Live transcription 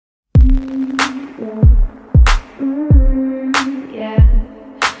Yeah. Yeah.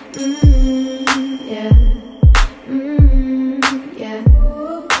 Yeah.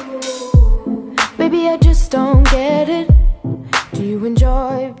 Baby, I just don't get it. Do you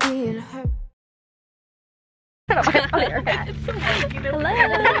enjoy being hurt? Hello.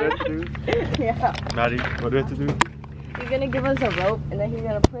 Yeah. Maddie, what do we have to do? He's gonna give us a rope and then he's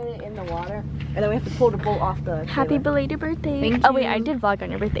gonna put it in the water and then we have to pull the boat off the Happy trailer. belated birthday. Thank Oh wait, you. I did vlog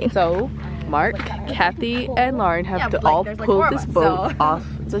on your birthday. So, Mark, Kathy, and Lauren have to but, like, all there's, like, pull 4 of this us, boat so. off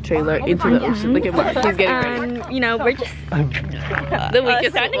the trailer into the ocean. Look at Mark, he's getting ready. You know, we're just The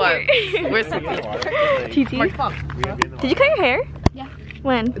weakest standing one. here. We're sitting. TT. Did you cut your hair? Yeah.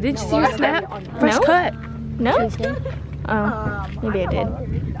 When? Did you see your snap? Fresh No? cut. No? Oh, maybe I did.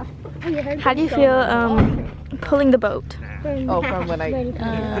 How do you feel pulling the boat? Oh, from when I...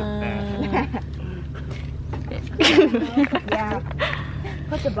 Yeah.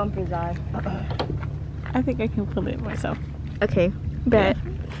 Put the bumpers on. I think I can pull it myself. Okay, bet.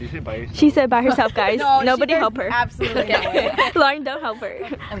 You should buy yourself. She said by herself, guys. Nobody help her. Absolutely no way. Lauren, don't help her.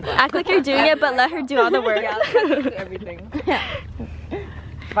 Act like you're doing it, but let her do all the work. Yeah, do everything.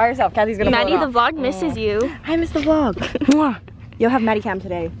 By herself. Kathy's gonna Maddie, pull the it off. vlog misses you. I missed the vlog. Mwah. You'll have Maddie Cam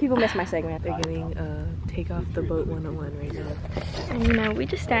today. People miss my segment. They're getting take off the boat 101 right now. And, you know, we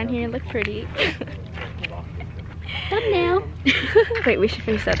just stand here and look pretty. Thumbnail. Wait, we should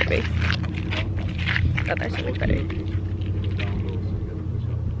finish the other face. Oh, that's so much better.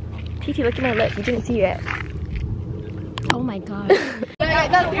 TT, look at my lip. You didn't see it yet. Oh my god.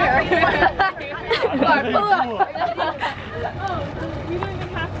 That's here.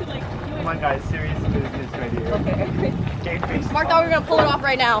 Come on, guys, serious business right here. Okay. Game face. Mark thought we were gonna pull it off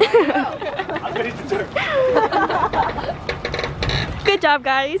right now. I'm ready to turn. Good job,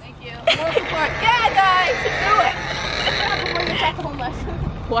 guys. Thank you. Yeah, guys, do it.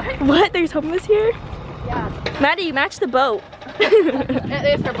 What? There's homeless here? Yeah. Maddie, you matched the boat.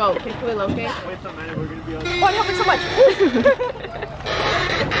 It is her boat. Can we locate? Wait a minute, we're gonna be on. Oh, I'm helping so much.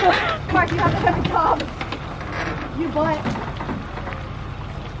 Mark, you have to have a job. You butt.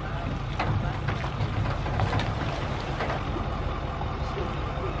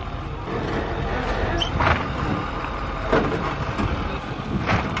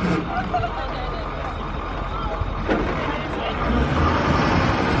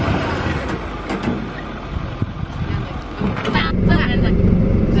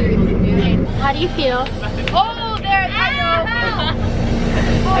 How do you feel? Oh, there, I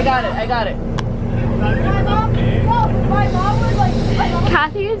got it, I got it. My mom was like,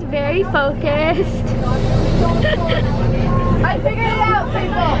 Kathy is very focused. I figured it out,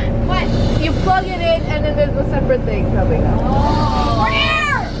 people. What? You plug it in and then there's a separate thing coming up. Oh.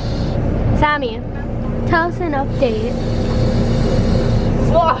 Sammy, tell us an update.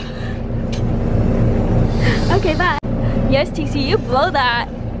 Oh. Okay, bye. Yes, TC, you blow that.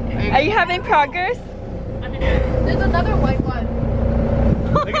 Are you having progress? There's another white one.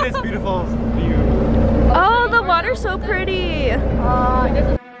 Look at this beautiful view. Oh, the water's so pretty.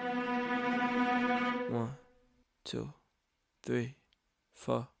 1, 2, 3,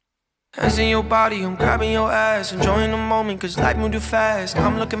 4. Hands in your body, I'm grabbing your ass, enjoying the moment cause life moved too fast.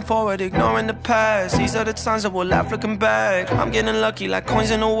 I'm looking forward, ignoring the past. These are the times that we'll laugh looking back. I'm getting lucky like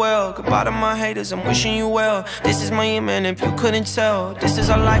coins in a well. Goodbye to my haters, I'm wishing you well. This is my aim and if you couldn't tell, this is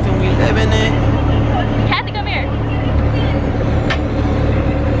our life and we living it. Kathy, come here.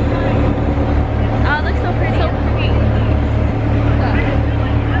 Oh, it looks so pretty. So pretty.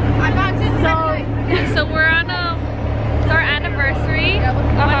 So we're on it's our anniversary.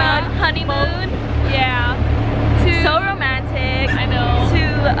 On a honeymoon. Yeah. So romantic. I know. To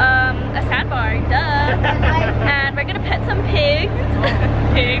a sandbar, duh. And we're gonna pet some pigs.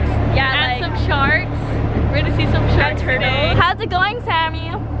 Pigs. Yeah, and like some sharks. We're gonna see some sharks today. How's it going, Sammy?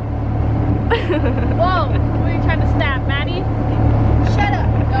 Whoa, what are you trying to snap, Maddie? Shut up.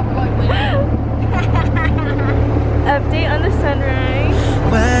 Update on the sunrise.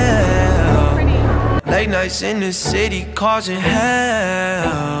 Well, late nights in the city causing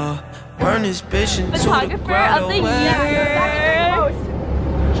hell. Burn this bitch into the Photographer ground of the away. year.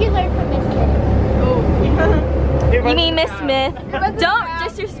 She learned from Miss Kitty. You mean Miss Smith? Don't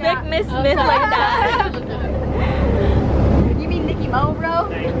disrespect Miss Smith like that. You mean Nikki Mo, bro?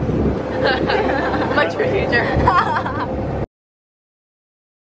 Much procedure.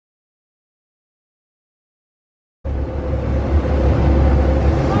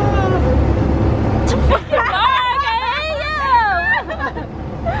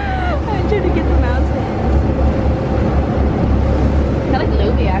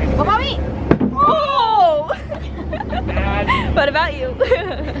 What about you?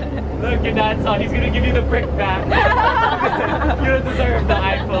 Look, like your dad saw. He's gonna give you the brick back. You don't deserve the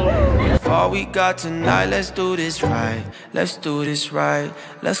iPhone. For all we got tonight, let's do this right. Let's do this right.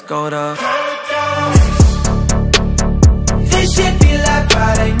 Let's go to paradise. This shit be like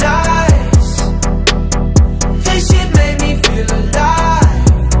Friday nights. This shit made me feel alive.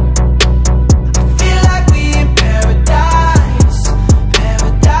 I feel like we in paradise.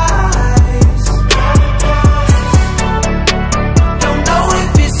 Paradise. Don't know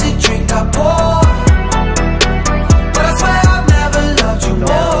if it's a drink I pour, but I swear I've never loved you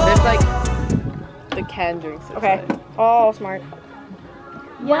more. There's like the canned drinks. Okay. Oh, smart.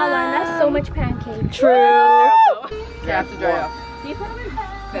 Wow, Lauren, that's so much pancake. True. You have to dry off.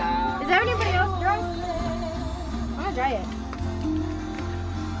 Is there anybody else dry? I'm gonna dry it.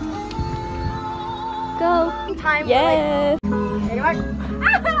 Go. Time. Yes. Ready, Mark?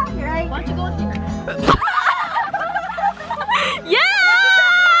 You're right. Why don't you go with here? Yes!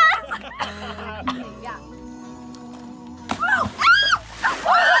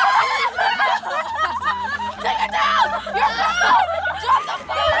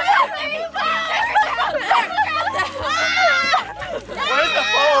 Where's the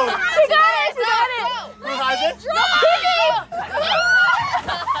phone? She got it! She got it! Who has it?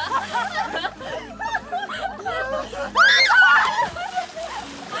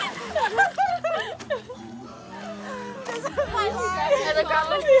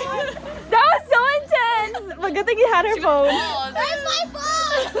 That was so intense! But good thing you had her phone. Where's my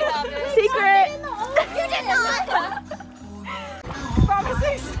phone? Secret! You did not.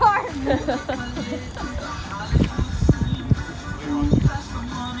 Promising star.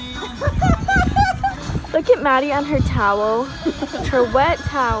 Look at Maddie and her towel. Her wet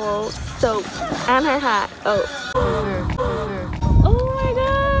towel, soap, and her hat. Oh. Oh my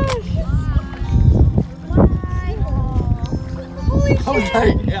gosh! I was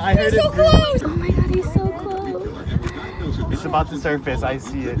like, I heard it. Oh my god, he's so close. It's about to surface. I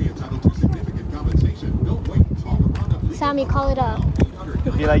see it. Sammy, call it up.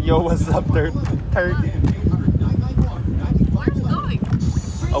 Be like, yo, what's up, dirt?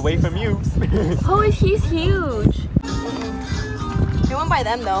 Away from you. Oh, he's huge. It went by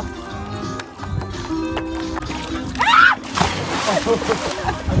them though.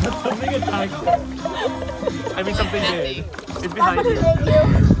 Something attacked her. I mean, something did. It's behind you.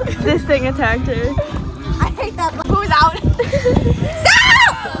 This thing attacked her. I hate that. Who's out?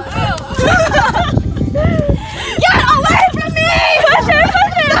 Get away from me! Push her,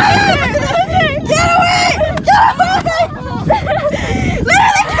 push her! Get away! Get away!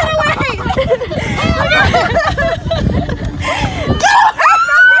 Literally get away! Get away from me!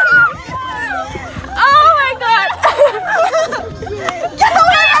 Oh my god! Get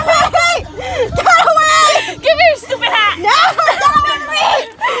away from me! Get away! Give me your stupid hat! No! Get away from me!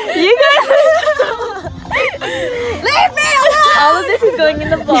 You guys Leave me alone! all of this is going in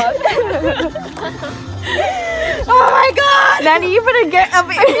the vlog. Oh my god! Nanny, you better get up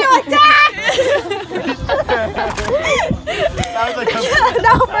here. Attack! That was like a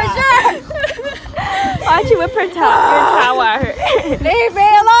No, for sure! Why'd you whip her towel at her? Leave me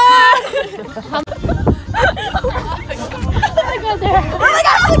alone! We're like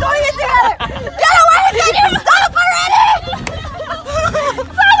actually going in together! Get away! Can you stop already?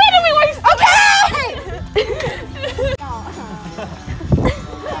 Stop it! We were okay!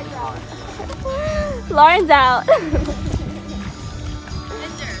 Lauren's out.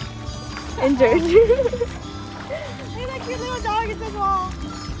 Injured. Hey, that cute little dog is as well.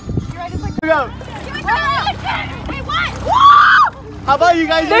 You're right, it's like. Go. Wait, what? How about you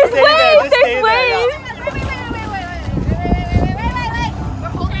guys There's just stay there? waves, Just stay there's there. waves. Wait.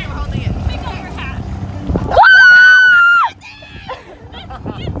 We're holding it. Pick up your hat.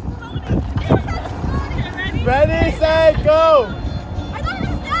 Ready, set, go! I thought it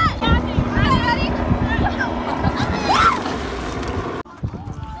was that.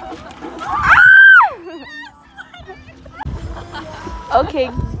 Okay.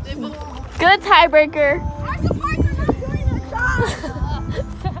 Good tiebreaker. Our supports are not doing their job.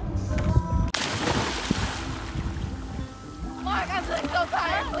 Mark, I'm feeling so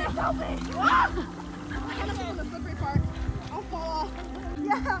tired. Please help me. I'm gonna sit on the slippery part. I'll fall off.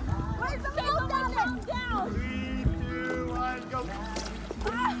 Yeah. Wait, somebody else down. 3, 2, 1, go!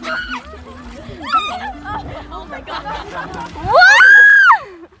 Oh my god. What?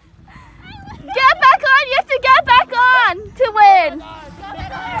 Get back on! You have to get back on to win. Oh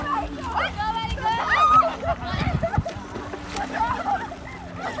my god.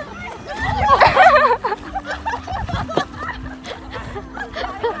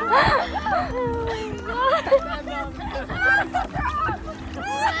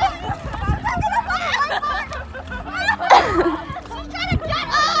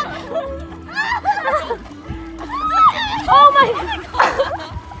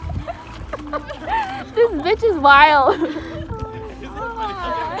 wild. Oh.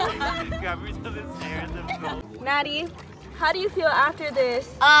 Maddie, how do you feel after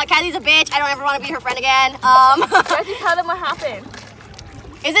this? Kathy's a bitch. I don't ever want to be her friend again. Jesse, tell them what happened.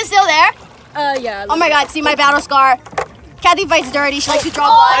 Is it still there? Yeah. Oh my god, see my battle scar. Kathy fights dirty. She likes to draw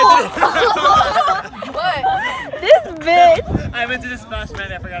blood. What? This bitch. I went to this splash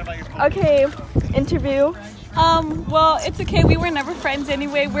man. I forgot about your phone. Okay, interview. Well, it's okay. We were never friends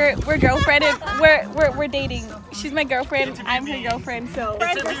anyway. We're girlfriend and we're dating. She's my girlfriend. I'm her girlfriend. So.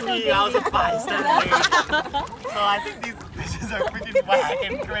 Interview me. I was a bystander. So I think these bitches are freaking whack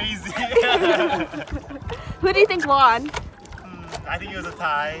and crazy. Who do you think won? I think it was a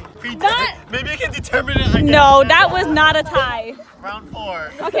tie. Maybe I can determine it. Again. No, that was not a tie. Round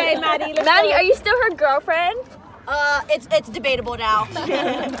 4. Okay, Maddie. Maddie, are you still her girlfriend? It's debatable now.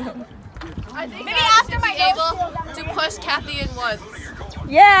 I think Maybe after my able to push Kathy in once.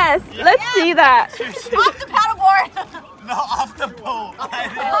 Yes. Let's see that. Off the paddleboard. No, off the boat.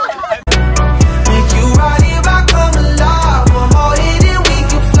 Make you ride it back, come alive. One more hit and we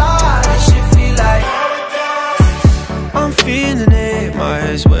can fly. This shit feel like I'm feeling it. My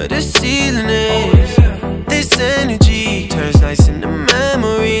head's where the ceiling is. This energy turns nice into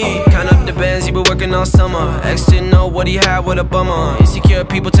memory. Count up the bands he been working all summer. Ex didn't know what he had, what a bummer. Insecure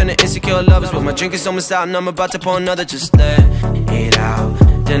people turn to insecure lovers. But my drink is almost out and I'm about to pour another. Just let it out.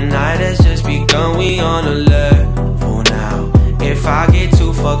 The night has just begun, we on a level now. If I get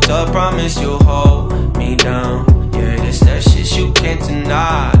too fucked up, promise you'll hold me down. Yeah, this that shit you can't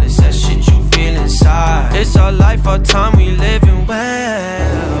deny. This that shit you feel inside. It's our life, our time, we living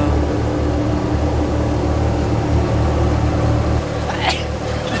well.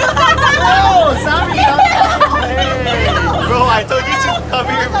 Oh, sorry. Hey. Bro, I told you to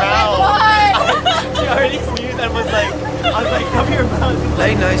cover your mouth. She already sneezed and was like, I was like, cover your mouth.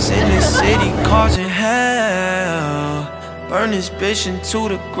 Late nights in this city causing hell. Burn this bitch into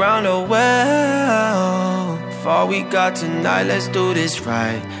the ground, oh well. For all we got tonight, let's do this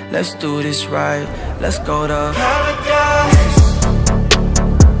right. Let's do this right. Let's go to paradise.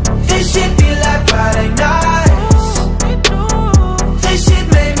 This shit be like Friday nights. This shit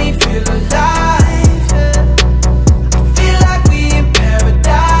made me feel alive. I feel like we in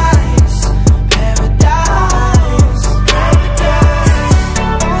paradise. Paradise. Paradise.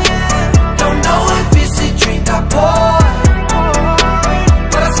 Oh yeah. Don't know if it's a drink I pour,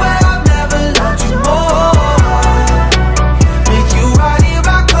 but I swear I've never loved you more. Make you ride it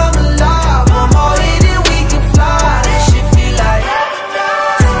back, come alive. One more hit and we can fly. This shit feel like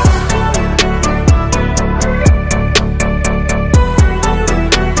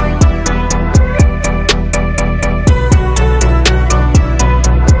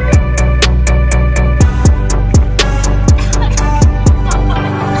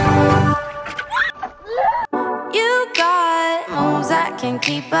can't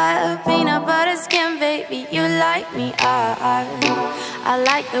keep a peanut butter skin, baby. You like me, I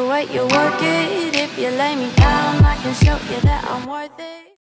like the way you work it. If you lay me down, I can show you that I'm worth it.